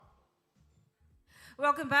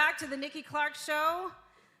Welcome back to the Nikki Clarke Show,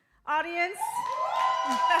 audience.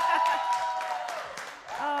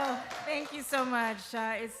 Oh, thank you so much.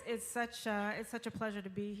 It's such a pleasure to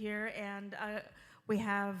be here, and we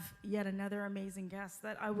have yet another amazing guest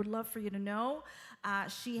that I would love for you to know.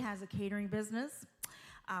 She has a catering business.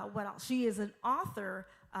 What else? She is an author.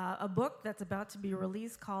 A book that's about to be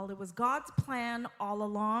released called "It Was God's Plan All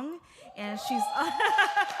Along," and she's.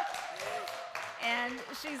 And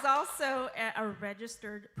she's also a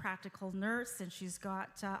registered practical nurse, and she's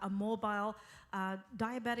got a mobile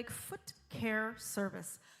diabetic foot care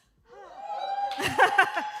service.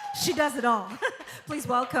 She does it all. Please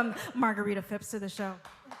welcome Margarita Phipps to the show.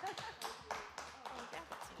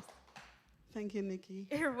 Thank you, Nikki.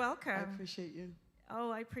 You're welcome. I appreciate you. Oh,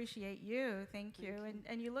 I appreciate you. Thank you.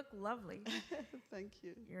 And you look lovely. Thank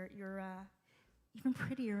you. You're even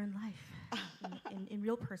prettier in life, in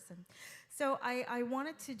real person. So I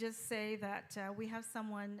wanted to just say that we have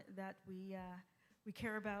someone that we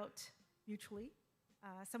care about mutually,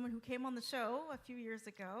 someone who came on the show a few years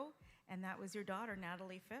ago, and that was your daughter,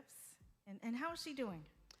 Natalie Phipps. And how is she doing?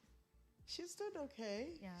 She's doing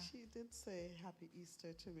okay. Yeah. She did say Happy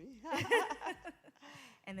Easter to me.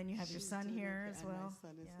 And then you have your She's son doing here okay, as and well. my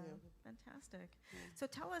son is here. Fantastic. Yeah. So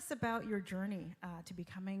tell us about your journey to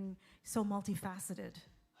becoming so multifaceted.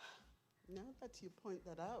 Now that you point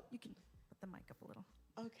that out. You can put the mic up a little.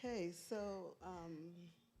 Okay, so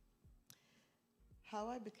how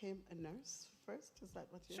I became a nurse first, is that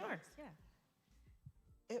what you Sure, asked? yeah.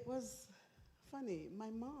 It was funny.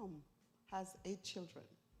 My mom has 8 children.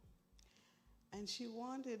 And she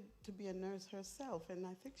wanted to be a nurse herself, and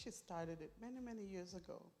I think she started it many, many years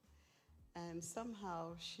ago. And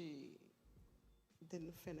somehow she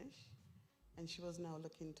didn't finish, and she was now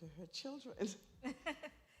looking to her children.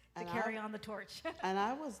 To carry on the torch. And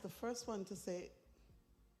I was the first one to say,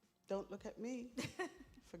 don't look at me,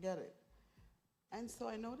 forget it. And so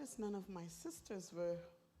I noticed none of my sisters were,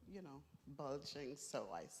 bulging, so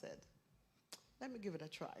I said, let me give it a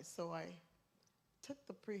try. So I took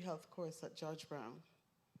the pre-health course at George Brown,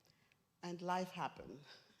 and life happened,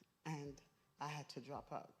 and I had to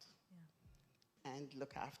drop out and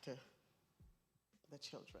look after the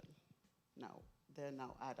children. Now, they're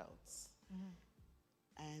now adults. Mm-hmm.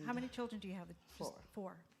 And how many children do you have? 4. Just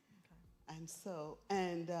 4. Okay. And so,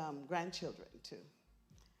 grandchildren too.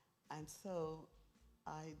 And so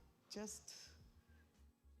I just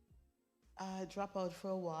dropped out for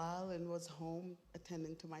a while and was home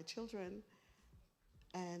attending to my children.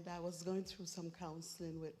 And I was going through some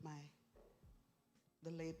counseling with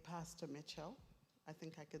the late Pastor Mitchell. I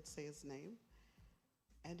think I could say his name.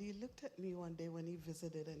 And he looked at me one day when he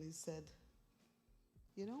visited, and he said,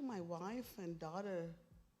 my wife and daughter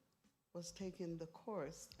was taking the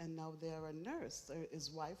course, and now they're a nurse.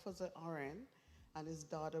 His wife was an RN, and his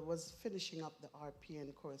daughter was finishing up the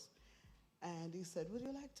RPN course. And he said, would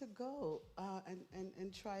you like to go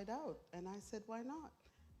and try it out? And I said, why not?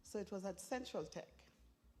 So it was at Central Tech.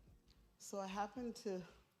 So I happened to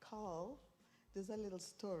call. There's a little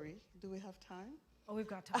story. Do we have time? Oh, we've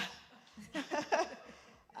got time.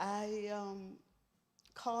 I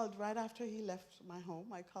called right after he left my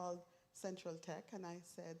home. I called Central Tech, and I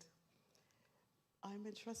said, I'm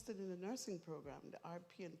interested in the nursing program, the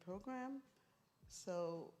RPN program.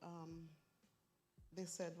 So they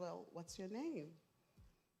said, well, what's your name?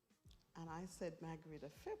 And I said, Margarita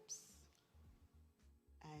Phipps.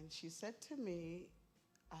 And she said to me,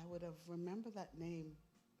 I would have remembered that name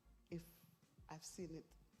if I've seen it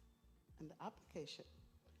in the application.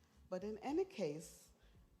 But in any case,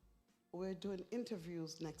 we're doing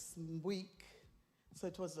interviews next week. So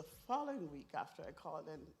it was the following week after I called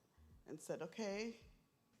and said, okay,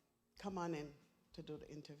 come on in to do the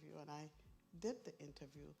interview. And I did the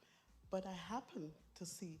interview. But I happened to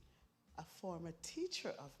see a former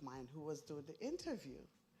teacher of mine who was doing the interview.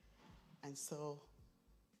 And so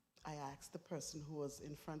I asked the person who was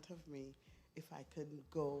in front of me if I could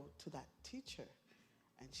go to that teacher.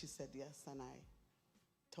 And she said yes, and I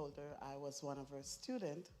told her I was one of her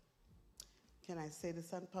students. Can I say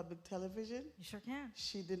this on public television? You sure can.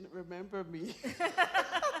 She didn't remember me.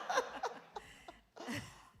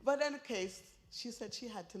 But in any case, she said she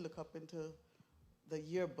had to look up into the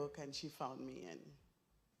yearbook, and she found me. And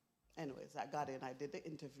anyways, I got in. I did the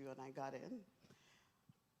interview, and I got in.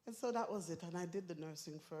 And so that was it. And I did the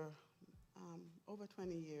nursing for over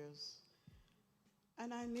 20 years.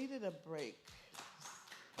 And I needed a break.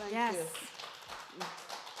 Thank Yes. you.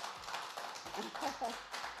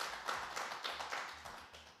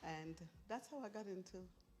 And that's how I got into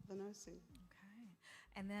the nursing. Okay.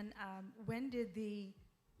 And then when did the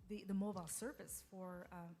mobile service for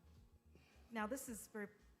Now this is very,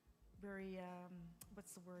 very,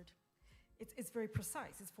 what's the word? It's very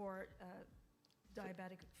precise. It's for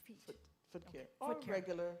diabetic feet. Foot Okay. care. Or Foot care.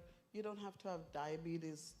 regular. You don't have to have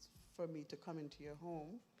diabetes for me to come into your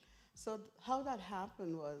home. So how that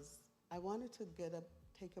happened was I wanted to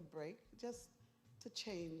take a break, just to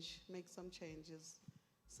change, make some changes,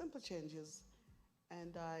 simple changes.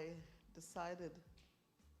 And I decided,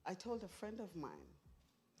 I told a friend of mine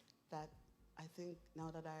that I think now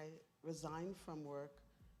that I resigned from work,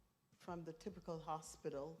 from the typical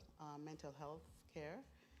hospital mental health care,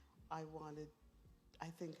 I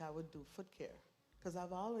think I would do foot care because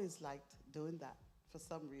I've always liked doing that for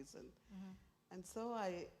some reason. And so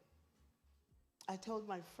I told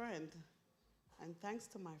my friend, and thanks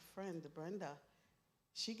to my friend, Brenda,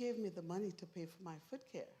 she gave me the money to pay for my foot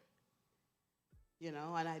care. You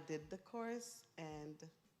know, and I did the course, and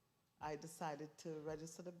I decided to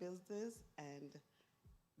register the business and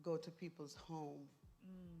go to people's home.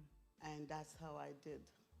 And that's how I did,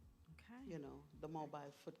 Okay. you know, the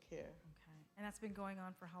mobile foot care. Okay. And that's been going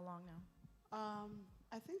on for how long now?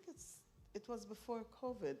 I think it was before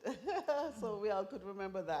COVID, so we all could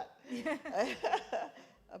remember that.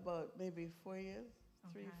 About maybe 4 years,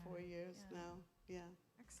 Okay. 4 years Yeah. now, yeah.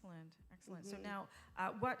 Excellent, excellent. So now,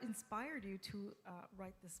 what inspired you to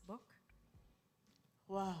write this book?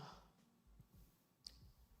 Wow.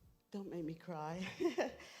 Don't make me cry.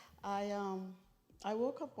 I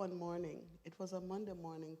woke up one morning. It was a Monday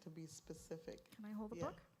morning, to be specific. Can I hold the Yeah.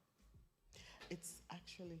 book? It's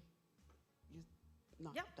actually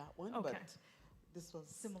not Yep. that one, Okay. but this was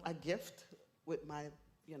Similar. a gift with my,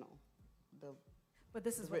 you know, But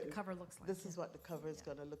this is what the written. cover looks like. This yeah. is what the cover is Yeah.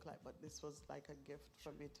 going to look like, but this was like a gift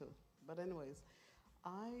for me too. But anyways,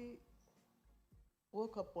 I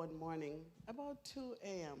woke up one morning about 2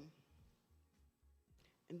 a.m.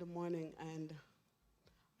 in the morning, and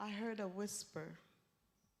I heard a whisper.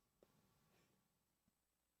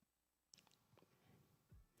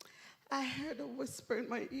 I heard a whisper in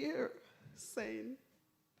my ear saying,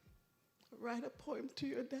 write a poem to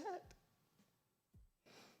your dad.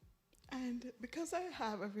 And because I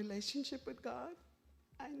have a relationship with God,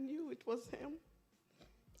 I knew it was him.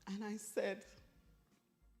 And I said,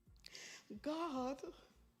 God,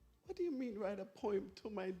 what do you mean write a poem to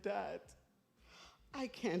my dad? I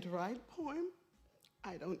can't write poem.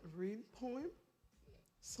 I don't read poem.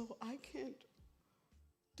 So I can't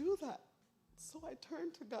do that. So I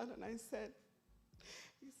turned to God and I said,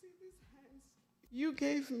 you see these hands? You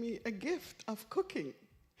gave me a gift of cooking.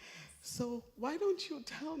 So why don't you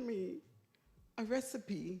tell me a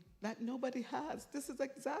recipe that nobody has? This is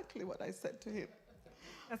exactly what I said to him.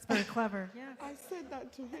 That's very clever. Yeah. I said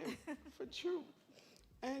that to him for true.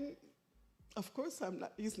 And of course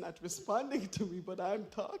he's not responding to me, but I'm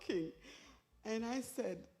talking. And I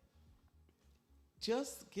said,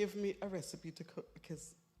 just give me a recipe to cook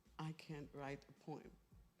because I can't write a poem.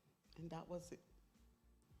 And that was it.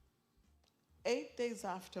 8 days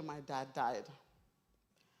after my dad died.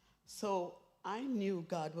 So I knew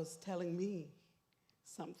God was telling me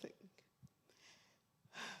something.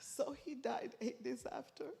 So he died 8 days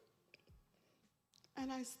after.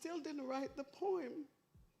 And I still didn't write the poem.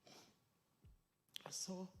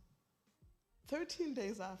 So 13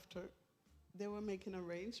 days after, they were making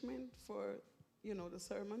arrangement for, the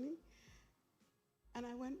ceremony. And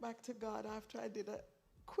I went back to God after I did a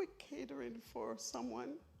quick catering for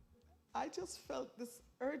someone. I just felt this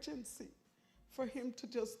urgency for him to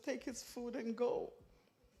just take his food and go.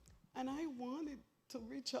 And I wanted to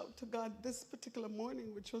reach out to God this particular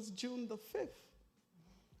morning, which was June the 5th.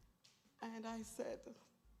 And I said,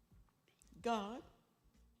 God,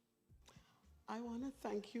 I want to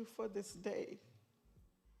thank you for this day.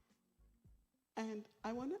 And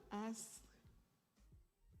I want to ask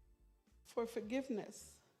for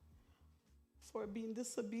forgiveness for being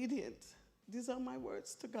disobedient. These are my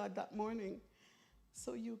words to God that morning.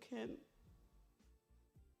 So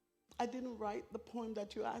I didn't write the poem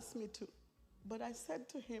that you asked me to, but I said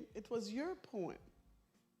to him, it was your poem.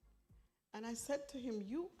 And I said to him,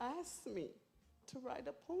 you asked me to write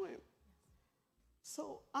a poem.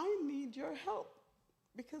 So I need your help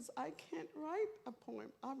because I can't write a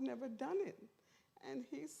poem. I've never done it. And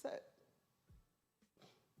he said,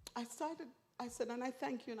 I said, and I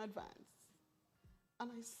thank you in advance.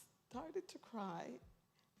 And I started to cry,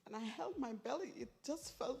 and I held my belly. It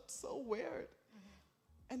just felt so weird.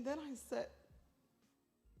 And then I said,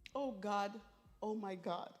 oh God, oh my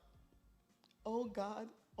God. Oh God,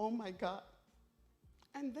 oh my God.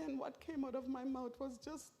 And then what came out of my mouth was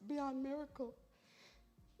just beyond miracle.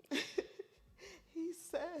 He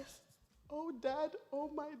says, oh Dad,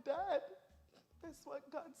 oh my Dad. That's what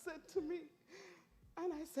God said to me.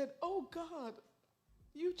 And I said, oh God,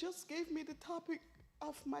 you just gave me the topic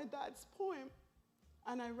of my dad's poem.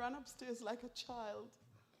 And I ran upstairs like a child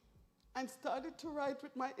and started to write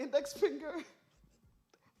with my index finger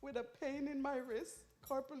with a pain in my wrist,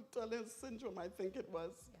 carpal tunnel syndrome, I think it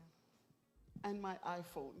was, and my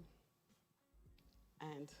iPhone.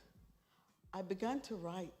 And I began to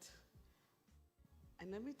write.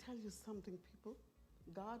 And let me tell you something, people.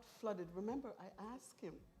 God flooded. Remember, I asked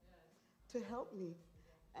him to help me.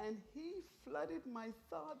 And he flooded my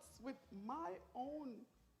thoughts with my own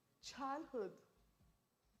childhood.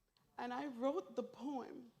 And I wrote the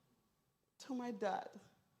poem to my dad.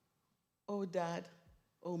 Oh, Dad.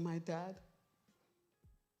 Oh, my dad.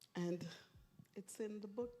 And it's in the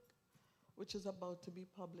book, which is about to be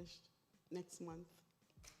published next month.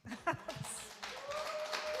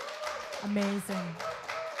 Amazing.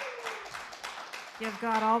 Give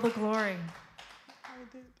God all the glory. I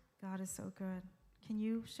did. God is so good. Can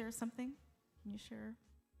you share something? Can you share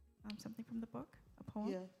something from the book? A poem,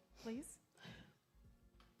 Yeah. please?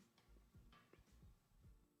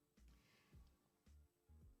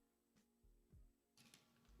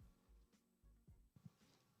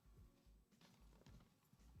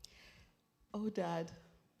 Oh, Dad.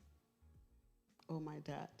 Oh, my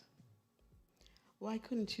dad. Why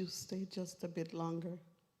couldn't you stay just a bit longer?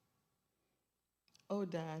 Oh,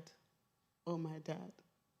 Dad. Oh, my dad.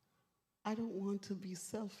 I don't want to be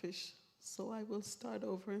selfish, so I will start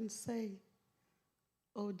over and say,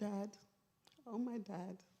 oh, Dad. Oh, my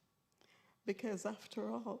dad. Because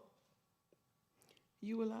after all,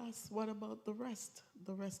 you will ask, what about the rest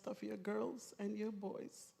of your girls and your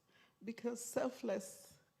boys? Because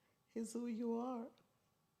selfless is who you are.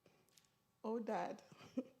 Oh, Dad.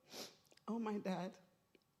 Oh, my dad.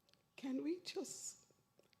 Can we just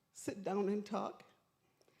sit down and talk?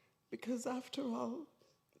 Because after all,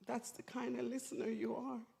 that's the kind of listener you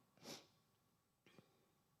are.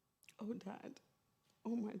 Oh, Dad.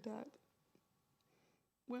 Oh, my dad.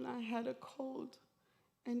 When I had a cold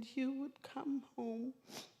and you would come home,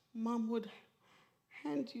 Mom would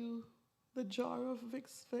hand you the jar of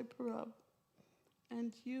Vicks VapoRub,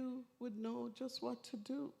 and you would know just what to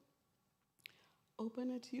do. Open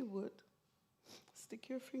it, you would. Stick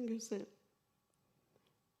your fingers in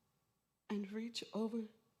and reach over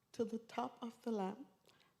to the top of the lamp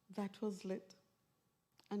that was lit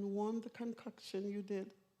and warm the concoction you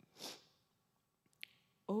did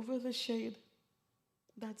over the shade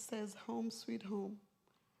that says home sweet home.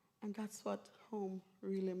 And that's what home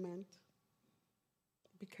really meant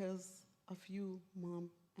because of you, Mom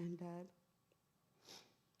and Dad.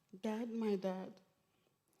 Dad, my dad,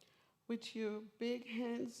 with your big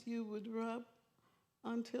hands you would rub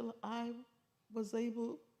until I was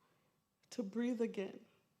able to breathe again.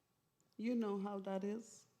 You know how that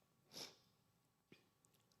is.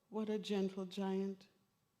 What a gentle giant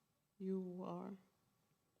you are.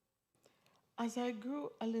 As I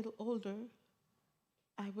grew a little older,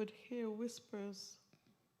 I would hear whispers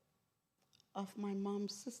of my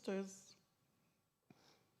mom's sisters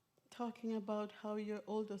talking about how your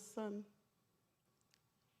older son,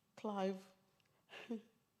 Clive,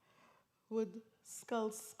 would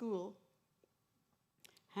scull school,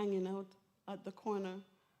 hanging out at the corner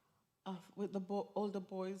with the older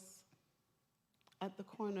boys at the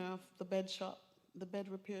corner of the bed shop, the bed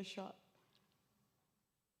repair shop,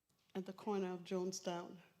 at the corner of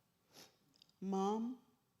Jonestown. Mom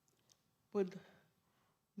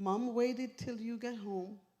waited till you get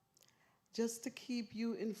home just to keep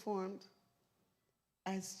you informed,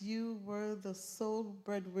 as you were the sole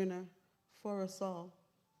breadwinner for us all.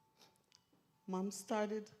 Mom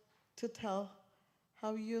started to tell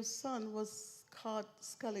how your son was caught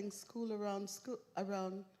sculling school around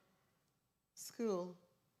school,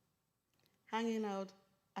 hanging out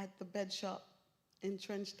at the bed shop in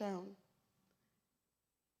Trenchtown.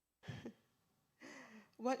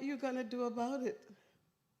 What you gonna do about it?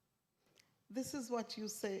 This is what you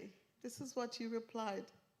say. This is what you replied.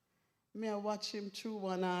 May I watch him through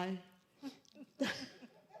one eye?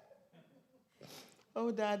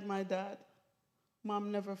 Oh, Dad, my dad.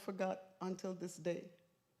 Mom never forgot until this day.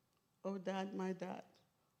 Oh, Dad, my dad.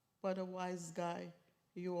 What a wise guy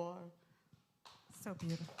you are. So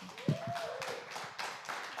beautiful.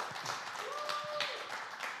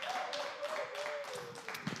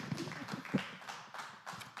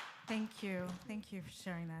 Thank you. Thank you for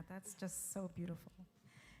sharing that. That's just so beautiful.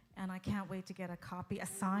 And I can't wait to get a copy, a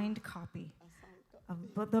signed copy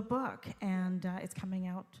of the book. And it's coming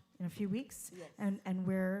out in a few weeks. Yes. And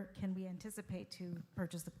where can we anticipate to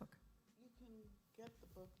purchase the book? You can get the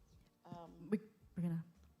book. We're going to...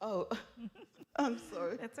 Oh, I'm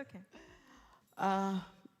sorry. It's okay.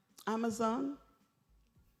 Amazon,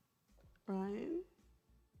 Ryan.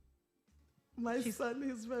 My son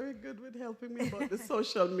is very good with helping me about the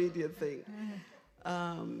social media thing.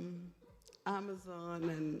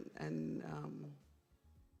 Amazon and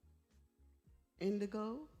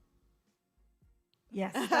Indigo.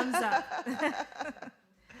 Yes, thumbs up.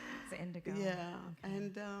 It's Indigo. Yeah, Okay.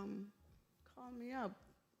 and call me up.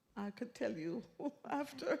 I could tell you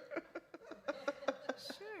after.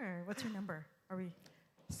 Sure. What's your number? Are we?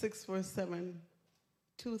 647-234-4340.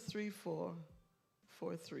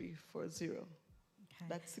 Okay.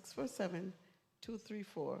 That's 647-234-4340.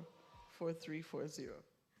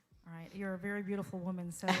 All right. You're a very beautiful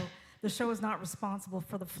woman, so the show is not responsible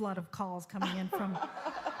for the flood of calls coming in from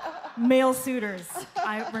male suitors.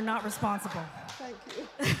 We're not responsible. Thank you.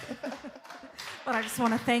 But I just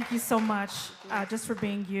want to thank you so much just for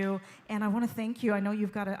being you. And I want to thank you. I know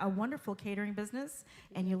you've got a wonderful catering business,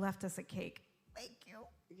 and you left us a cake. Thank you.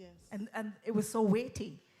 Yes. And it was so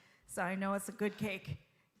weighty. So I know it's a good cake.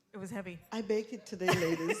 It was heavy. I bake it today,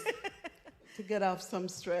 ladies, to get off some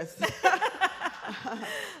stress.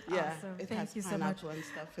 Yeah, Awesome. it Thank has you so much. pineapple and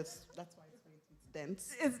stuff. That's why it's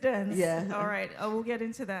dense. It's dense. Yeah. All right. We'll get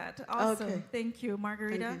into that. Awesome. Okay. Thank you,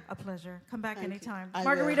 Margarita. Thank you. A pleasure. Come back Thank you. anytime. I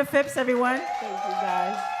Margarita will. Phipps, everyone. Thank you,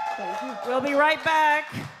 guys. Thank you. We'll be right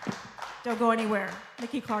back. Don't go anywhere.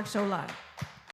 Nikki Clarke Show Live.